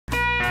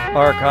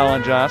R.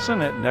 Colin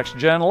Johnson at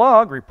NextGen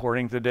Log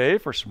reporting today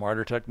for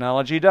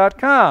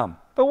SmarterTechnology.com.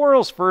 The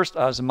world's first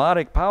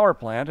osmotic power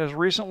plant has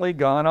recently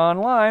gone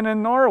online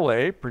in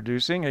Norway,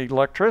 producing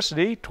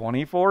electricity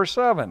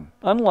 24/7.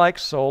 Unlike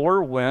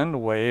solar,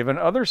 wind, wave, and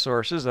other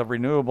sources of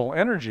renewable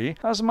energy,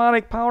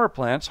 osmotic power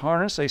plants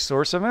harness a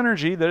source of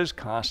energy that is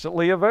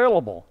constantly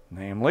available,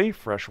 namely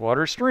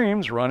freshwater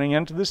streams running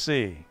into the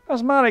sea.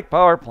 Osmotic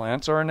power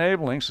plants are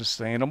enabling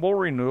sustainable,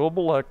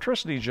 renewable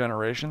electricity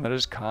generation that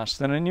is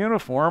constant and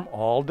uniform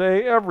all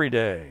day, every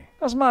day.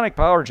 Osmotic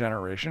power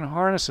generation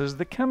harnesses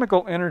the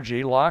chemical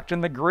energy locked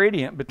in the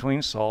gradient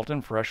between salt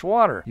and fresh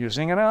water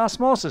using an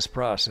osmosis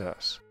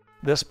process.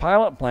 This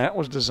pilot plant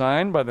was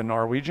designed by the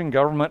Norwegian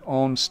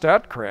government-owned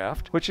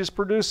Statkraft, which is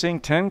producing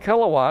 10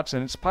 kilowatts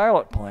in its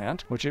pilot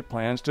plant, which it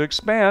plans to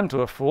expand to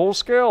a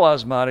full-scale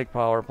osmotic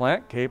power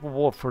plant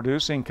capable of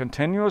producing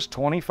continuous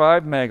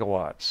 25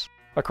 megawatts.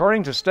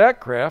 According to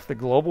Statkraft, the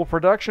global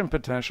production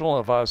potential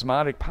of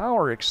osmotic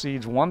power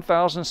exceeds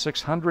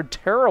 1,600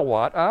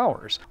 terawatt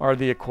hours, or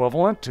the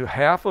equivalent to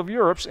half of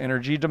Europe's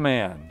energy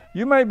demand.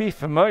 You may be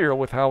familiar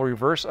with how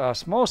reverse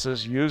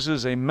osmosis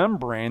uses a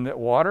membrane that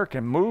water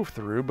can move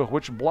through but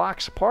which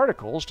blocks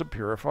particles to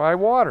purify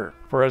water.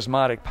 For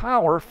osmotic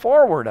power,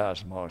 forward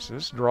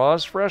osmosis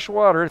draws fresh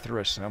water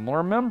through a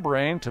similar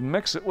membrane to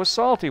mix it with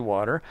salty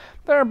water,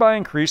 thereby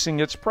increasing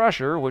its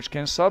pressure, which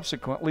can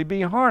subsequently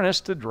be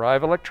harnessed to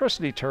drive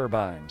electricity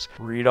turbines.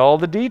 Read all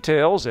the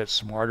details at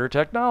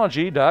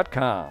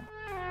SmarterTechnology.com.